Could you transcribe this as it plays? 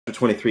chapter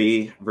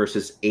 23,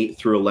 verses 8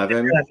 through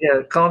 11.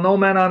 Yeah, call no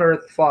man on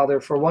earth father,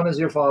 for one is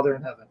your Father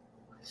in heaven.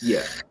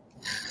 Yeah.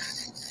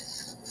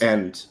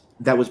 And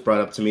that was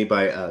brought up to me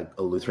by a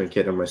Lutheran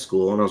kid in my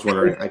school, and I was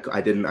wondering,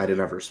 I didn't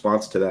have a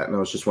response to that, and I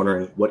was just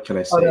wondering, what can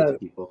I say to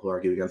people who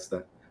argue against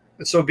that?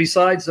 So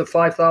besides the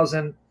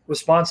 5,000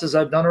 responses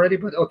I've done already,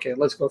 but okay,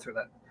 let's go through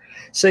that.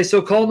 Say,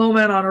 so call no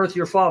man on earth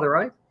your father,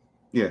 right?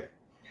 Yeah.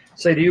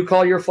 Say, do you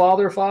call your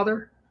father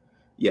father?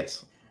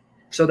 Yes.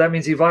 So that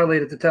means he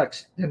violated the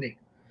text, didn't he?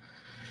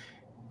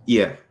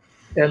 Yeah.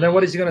 And then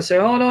what is he going to say?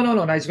 Oh, no.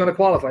 Now he's going to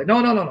qualify.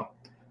 No.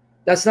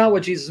 That's not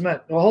what Jesus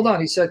meant. Well, hold on.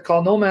 He said,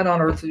 call no man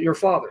on earth your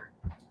father.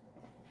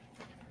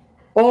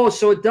 Oh,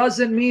 so it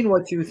doesn't mean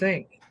what you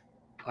think.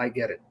 I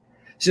get it.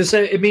 So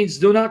say it means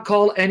do not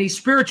call any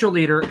spiritual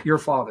leader your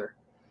father.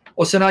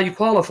 Oh, so now you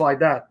qualified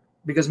that.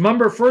 Because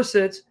remember, first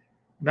it's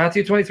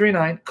Matthew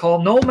 23:9,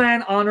 call no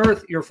man on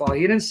earth your father.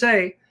 He didn't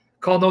say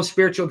call no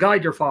spiritual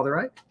guide your father,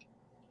 right?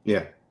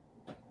 Yeah.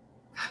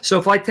 So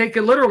if I take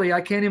it literally,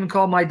 I can't even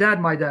call my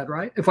dad,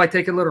 right? If I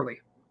take it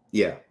literally.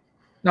 Yeah.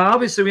 Now,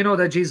 obviously, we know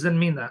that Jesus didn't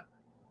mean that.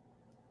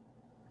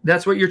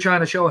 That's what you're trying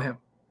to show him.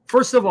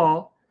 First of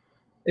all,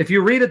 if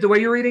you read it the way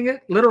you're reading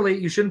it, literally,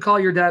 you shouldn't call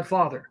your dad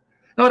father.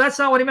 No, that's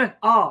not what he meant.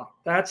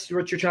 That's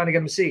what you're trying to get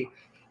him to see.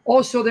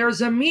 Also,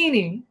 there's a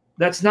meaning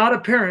that's not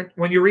apparent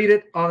when you read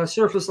it on a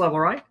surface level,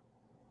 right?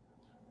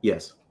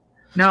 Yes.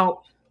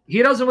 Now,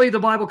 he doesn't believe the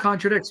Bible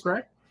contradicts,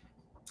 right?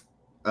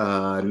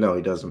 No,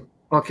 he doesn't.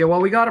 Okay,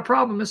 well, we got a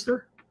problem,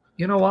 mister.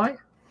 You know why?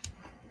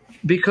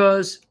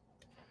 Because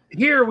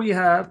here we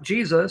have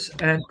Jesus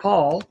and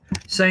Paul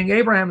saying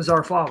Abraham is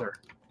our father.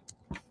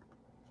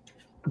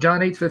 John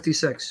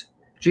 8:56.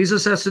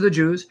 Jesus says to the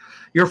Jews,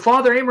 your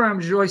father Abraham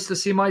rejoiced to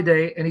see my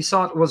day, and he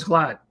saw it, was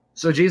glad.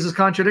 So Jesus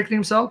contradicting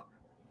himself?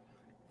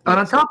 And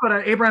on top of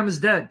that, Abraham is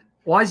dead.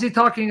 Why is he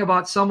talking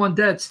about someone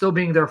dead still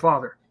being their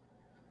father?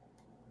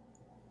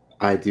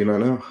 I do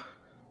not know.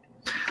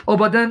 Oh,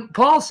 but then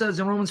Paul says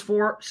in Romans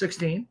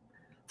 4:16,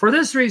 for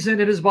this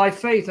reason it is by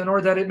faith, in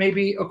order that it may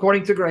be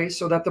according to grace,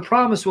 so that the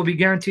promise will be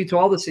guaranteed to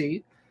all the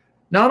seed,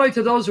 not only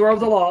to those who are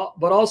of the law,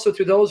 but also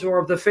to those who are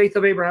of the faith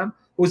of Abraham,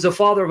 who is the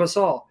father of us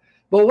all.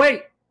 But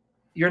wait,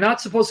 you're not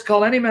supposed to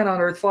call any man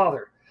on earth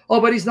father. Oh,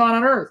 but he's not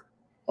on earth.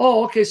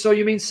 Oh, okay, so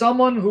you mean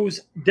someone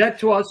who's dead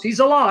to us, he's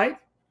alive,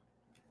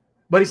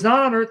 but he's not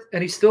on earth,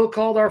 and he's still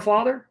called our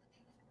father?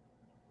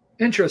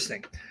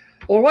 Interesting.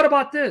 Or what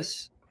about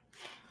this?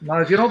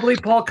 Now, if you don't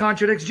believe Paul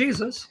contradicts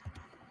Jesus,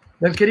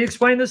 then can you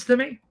explain this to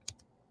me?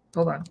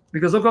 Hold on,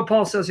 because look what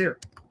Paul says here.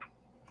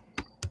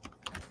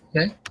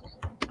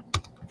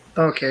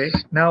 Okay,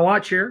 now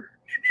watch here.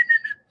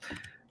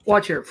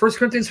 Watch here. 1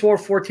 Corinthians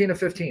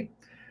 4:14-15.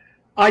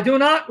 I do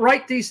not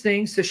write these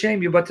things to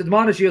shame you, but to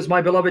admonish you as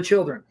my beloved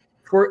children.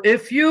 For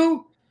if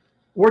you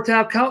were to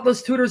have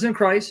countless tutors in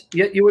Christ,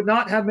 yet you would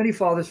not have many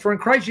fathers. For in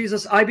Christ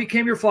Jesus, I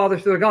became your father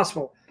through the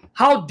gospel.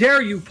 How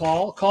dare you,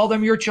 Paul, call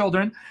them your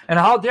children, and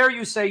how dare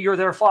you say you're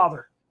their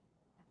father?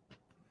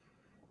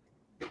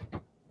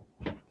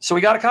 So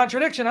we got a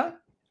contradiction, huh?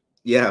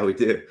 Yeah, we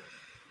do.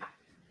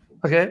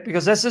 Okay,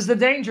 because this is the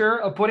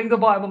danger of putting the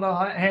Bible in the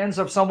hands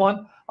of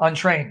someone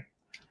untrained.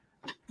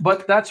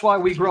 But that's why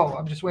we grow.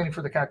 I'm just waiting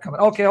for the cat coming.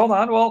 Okay, hold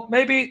on. Well,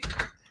 maybe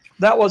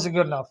that wasn't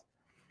good enough.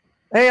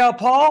 Hey,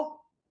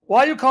 Paul,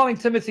 why are you calling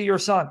Timothy your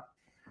son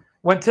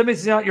when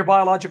Timothy's not your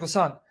biological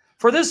son?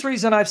 For this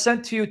reason, I've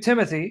sent to you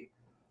Timothy,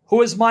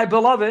 who is my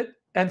beloved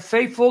and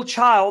faithful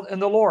child in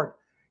the Lord.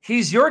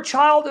 He's your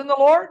child in the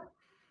Lord,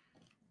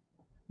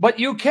 but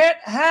you can't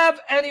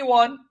have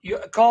anyone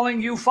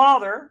calling you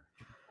father.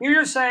 Here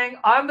you're saying,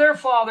 I'm their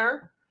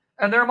father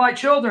and they're my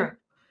children.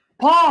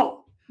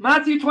 Paul,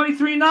 Matthew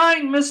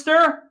 23:9,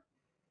 mister.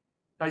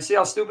 Now you see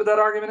how stupid that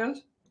argument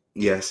is?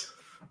 Yes.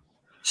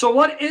 So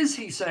what is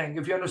he saying,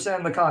 if you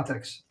understand the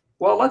context?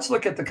 Well, let's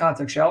look at the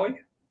context, shall we?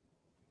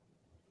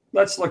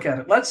 Let's look at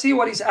it. Let's see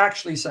what he's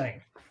actually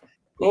saying.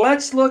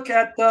 Let's look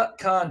at the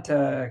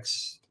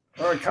context.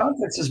 All right,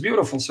 context is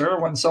beautiful,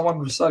 sir, when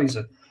someone studies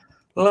it.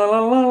 La, la,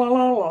 la, la,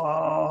 la,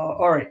 la.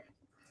 All right,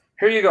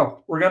 here you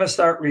go. We're going to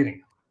start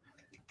reading.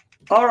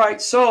 All right,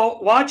 so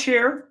watch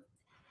here.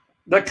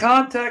 The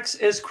context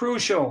is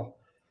crucial.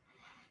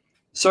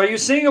 So are you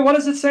seeing it? What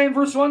does it say in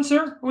verse 1,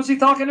 sir? Who's he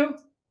talking to?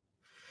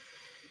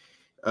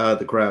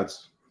 The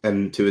crowds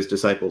and to his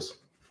disciples.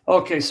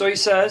 Okay, so he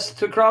says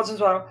to crowds and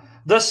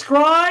the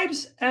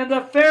scribes and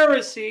the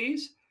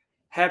Pharisees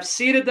have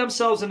seated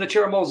themselves in the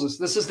chair of Moses.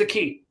 This is the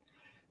key.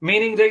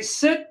 Meaning they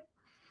sit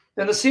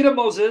in the seat of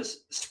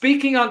Moses,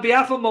 speaking on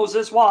behalf of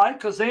Moses. Why?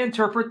 Because they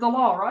interpret the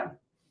law, right?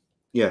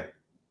 Yeah.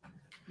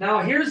 Now,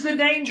 here's the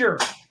danger.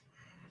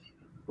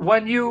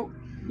 When you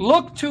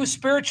look to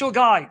spiritual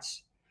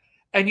guides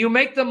and you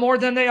make them more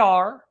than they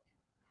are,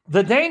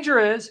 the danger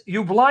is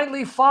you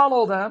blindly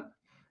follow them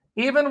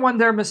even when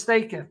they're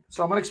mistaken.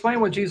 So I'm going to explain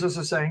what Jesus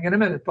is saying in a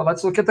minute, but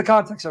let's look at the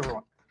context,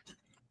 everyone.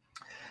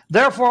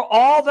 Therefore,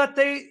 all that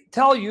they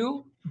tell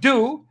you,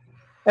 do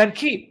and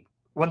keep.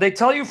 When they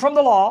tell you from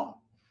the law,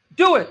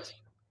 do it.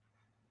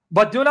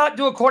 But do not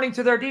do according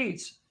to their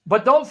deeds.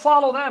 But don't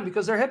follow them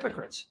because they're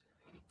hypocrites.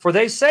 For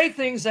they say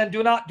things and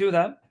do not do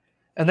them,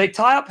 and they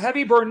tie up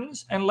heavy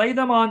burdens and lay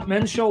them on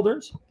men's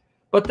shoulders,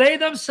 but they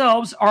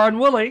themselves are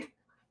unwilling,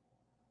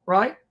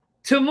 right,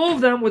 to move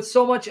them with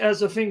so much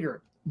as a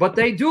finger. But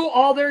they do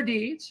all their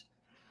deeds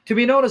to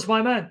be noticed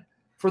by men.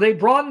 For they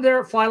broaden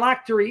their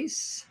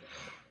phylacteries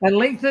and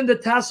lengthen the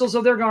tassels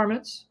of their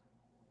garments,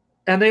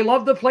 and they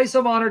love the place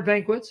of honored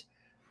banquets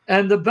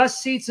and the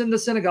best seats in the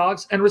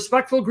synagogues and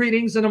respectful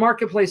greetings in the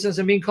marketplaces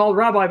and being called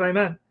rabbi by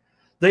men.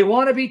 They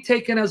want to be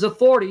taken as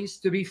authorities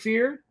to be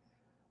feared,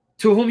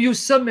 to whom you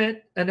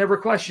submit and never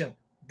question.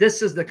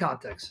 This is the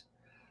context.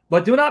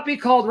 But do not be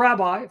called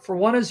rabbi, for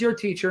one is your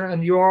teacher,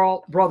 and you are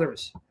all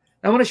brothers.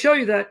 I want to show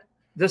you that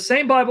the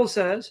same Bible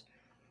says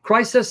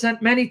Christ has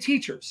sent many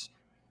teachers.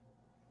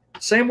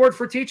 Same word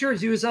for teacher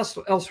is used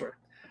elsewhere.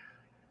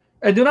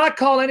 And do not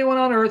call anyone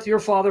on earth your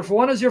father, for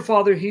one is your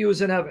father, he who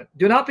is in heaven.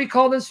 Do not be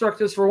called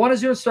instructors, for one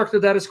is your instructor,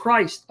 that is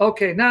Christ.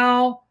 Okay,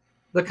 now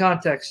the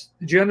context.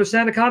 Did you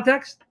understand the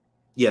context?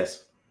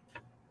 Yes.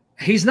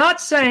 He's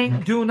not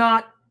saying do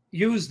not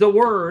use the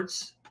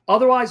words,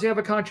 otherwise you have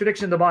a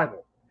contradiction in the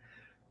Bible.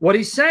 What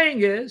he's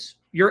saying is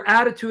your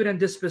attitude and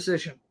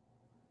disposition.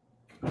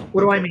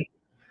 What do I mean?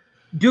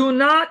 Do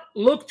not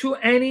look to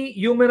any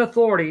human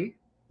authority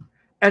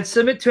and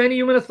submit to any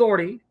human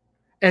authority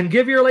and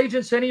give your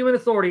allegiance to any human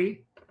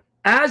authority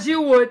as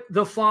you would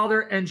the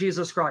Father and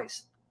Jesus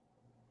Christ.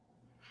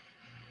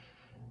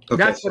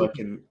 Okay, that's so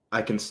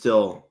I can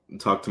still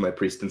talk to my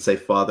priest and say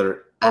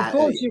Father of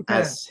course you can.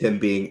 As him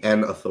being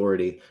an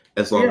authority,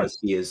 as long as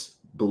he is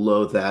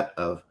below that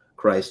of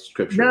Christ's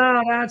scripture.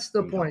 No, that's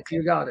the point.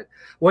 You got it.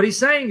 What he's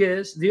saying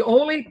is the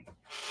only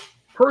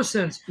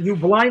persons you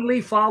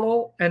blindly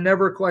follow and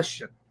never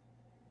question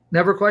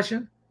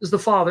is the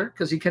Father,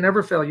 because he can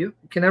never fail you.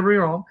 He can never be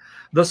wrong.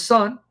 The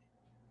Son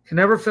can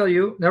never fail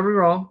you, never be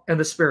wrong, and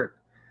the Spirit.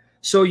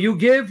 So you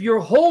give your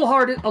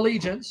wholehearted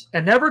allegiance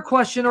and never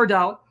question or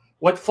doubt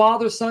what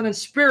Father, Son, and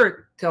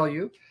Spirit tell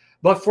you.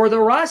 But for the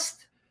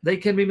rest, they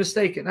can be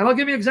mistaken. And I'll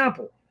give you an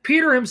example.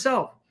 Peter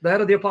himself, the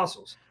head of the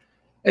apostles.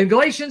 In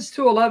Galatians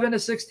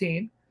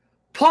 2:11-16,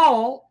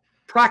 Paul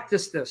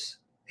practiced this.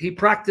 He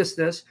practiced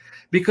this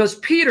because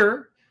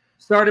Peter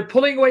started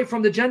pulling away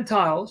from the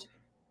Gentiles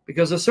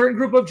because a certain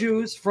group of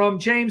Jews from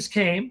James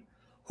came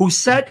who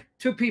said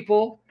to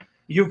people,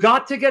 you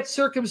got to get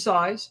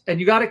circumcised and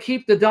you got to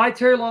keep the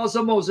dietary laws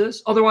of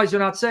Moses, otherwise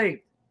you're not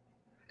saved.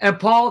 And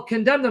Paul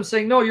condemned them,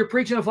 saying, no, you're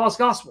preaching a false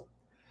gospel.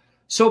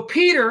 So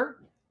Peter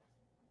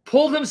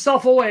pulled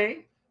himself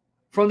away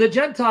from the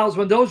Gentiles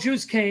when those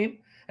Jews came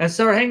and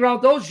started hanging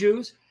around with those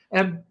Jews.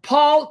 And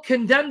Paul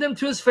condemned him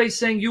to his face,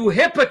 saying, you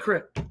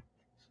hypocrite.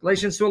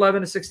 Galatians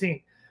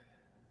 2:11-16.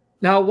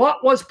 Now,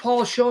 what was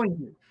Paul showing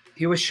you?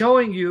 He was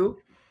showing you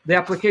the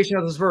application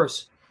of this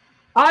verse.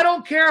 I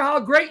don't care how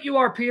great you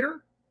are,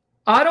 Peter.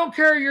 I don't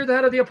care you're the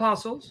head of the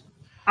apostles.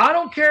 I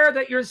don't care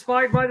that you're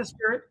inspired by the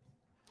Spirit.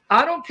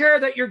 I don't care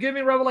that you're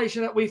giving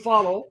revelation that we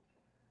follow.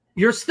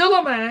 You're still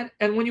a man,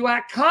 and when you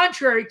act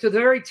contrary to the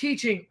very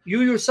teaching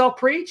you yourself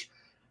preach,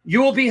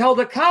 you will be held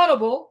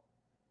accountable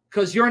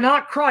because you're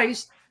not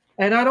Christ,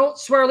 and I don't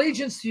swear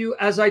allegiance to you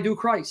as I do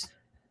Christ.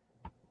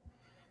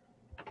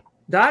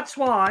 That's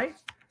why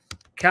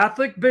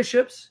Catholic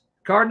bishops,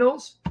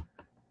 cardinals,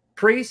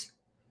 priests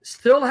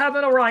still have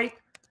a right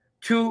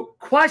to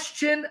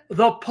question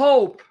the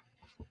Pope.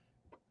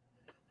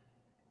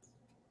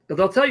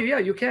 They'll tell you, yeah,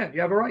 you can. You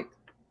have a right.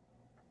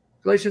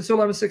 Galatians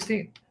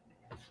 2:11-16.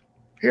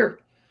 Here.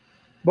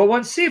 But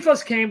when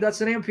Cephas came, that's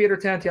the name of Peter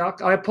to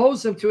Antioch, I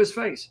opposed him to his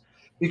face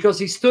because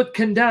he stood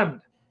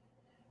condemned.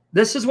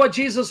 This is what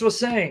Jesus was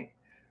saying.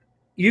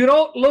 You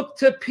don't look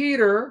to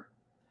Peter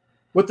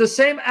with the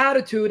same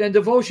attitude and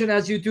devotion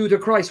as you do to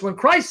Christ. When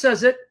Christ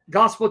says it,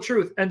 gospel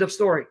truth, end of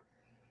story.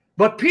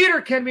 But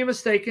Peter can be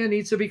mistaken and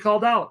needs to be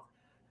called out.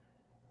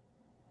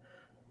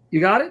 You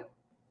got it?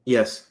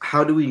 Yes.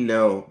 How do we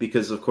know?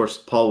 Because, of course,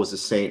 Paul was a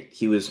saint.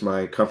 He was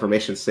my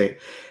confirmation saint.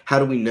 How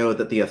do we know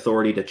that the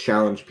authority to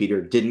challenge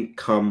Peter didn't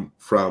come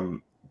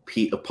from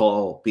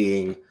Paul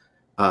being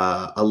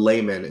a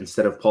layman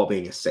instead of Paul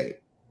being a saint,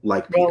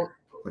 like Peter,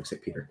 like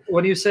St. Peter?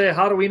 When you say,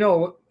 how do we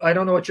know? I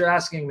don't know what you're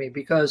asking me,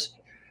 because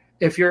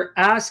if you're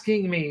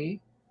asking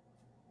me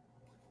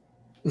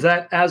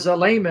that as a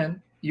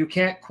layman, you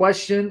can't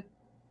question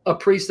a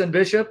priest and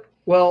bishop,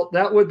 well,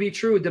 that would be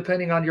true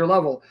depending on your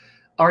level.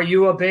 Are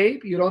you a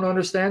babe? You don't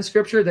understand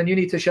scripture? Then you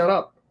need to shut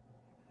up.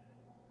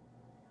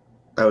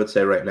 I would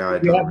say right now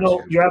you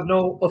have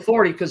no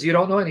authority because you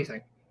don't know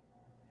anything.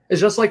 It's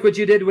just like what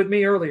you did with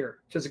me earlier.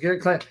 Just to get it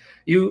clear.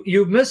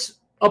 You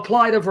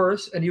misapplied a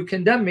verse and you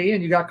condemned me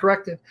and you got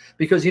corrected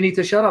because you need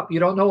to shut up. You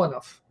don't know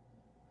enough.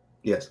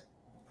 Yes.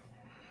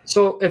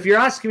 So if you're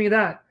asking me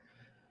that,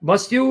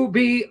 must you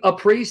be a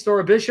priest or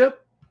a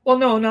bishop? Well,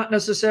 no, not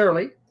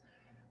necessarily.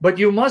 But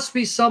you must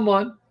be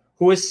someone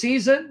who is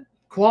seasoned,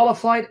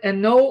 qualified,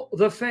 and know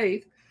the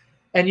faith,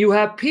 and you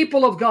have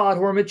people of God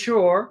who are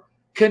mature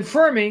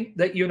confirming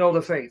that you know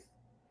the faith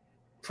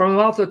from the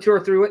mouth of 2 or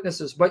 3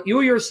 witnesses. But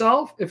you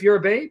yourself, if you're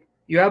a babe,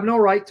 you have no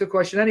right to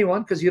question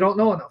anyone because you don't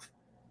know enough.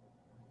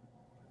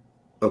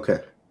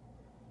 Okay.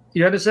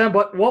 You understand?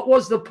 But what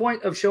was the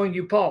point of showing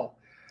you Paul?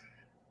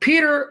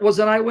 Peter was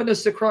an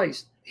eyewitness to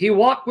Christ. He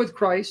walked with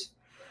Christ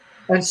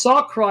and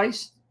saw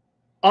Christ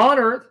on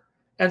earth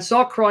and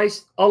saw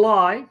Christ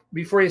alive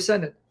before he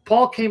ascended.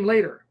 Paul came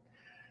later.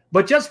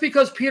 But just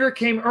because Peter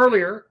came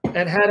earlier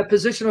and had a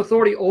position of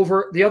authority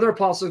over the other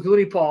apostles,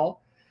 including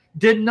Paul,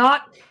 did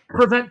not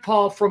prevent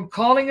Paul from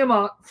calling him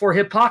out for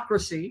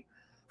hypocrisy,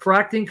 for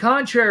acting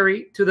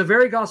contrary to the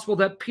very gospel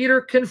that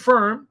Peter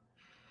confirmed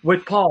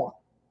with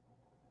Paul.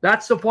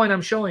 That's the point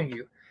I'm showing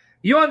you.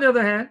 You, on the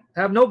other hand,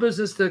 have no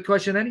business to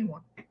question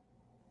anyone.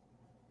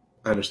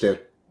 I understand.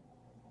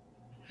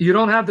 You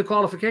don't have the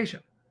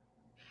qualification.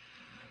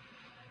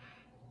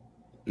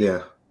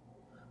 Yeah.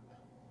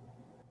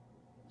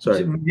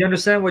 Sorry. You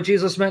understand what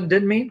Jesus meant and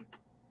didn't mean?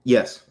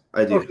 Yes,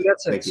 I do. Okay,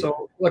 that's it.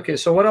 So, okay,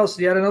 so what else?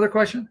 You had another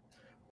question?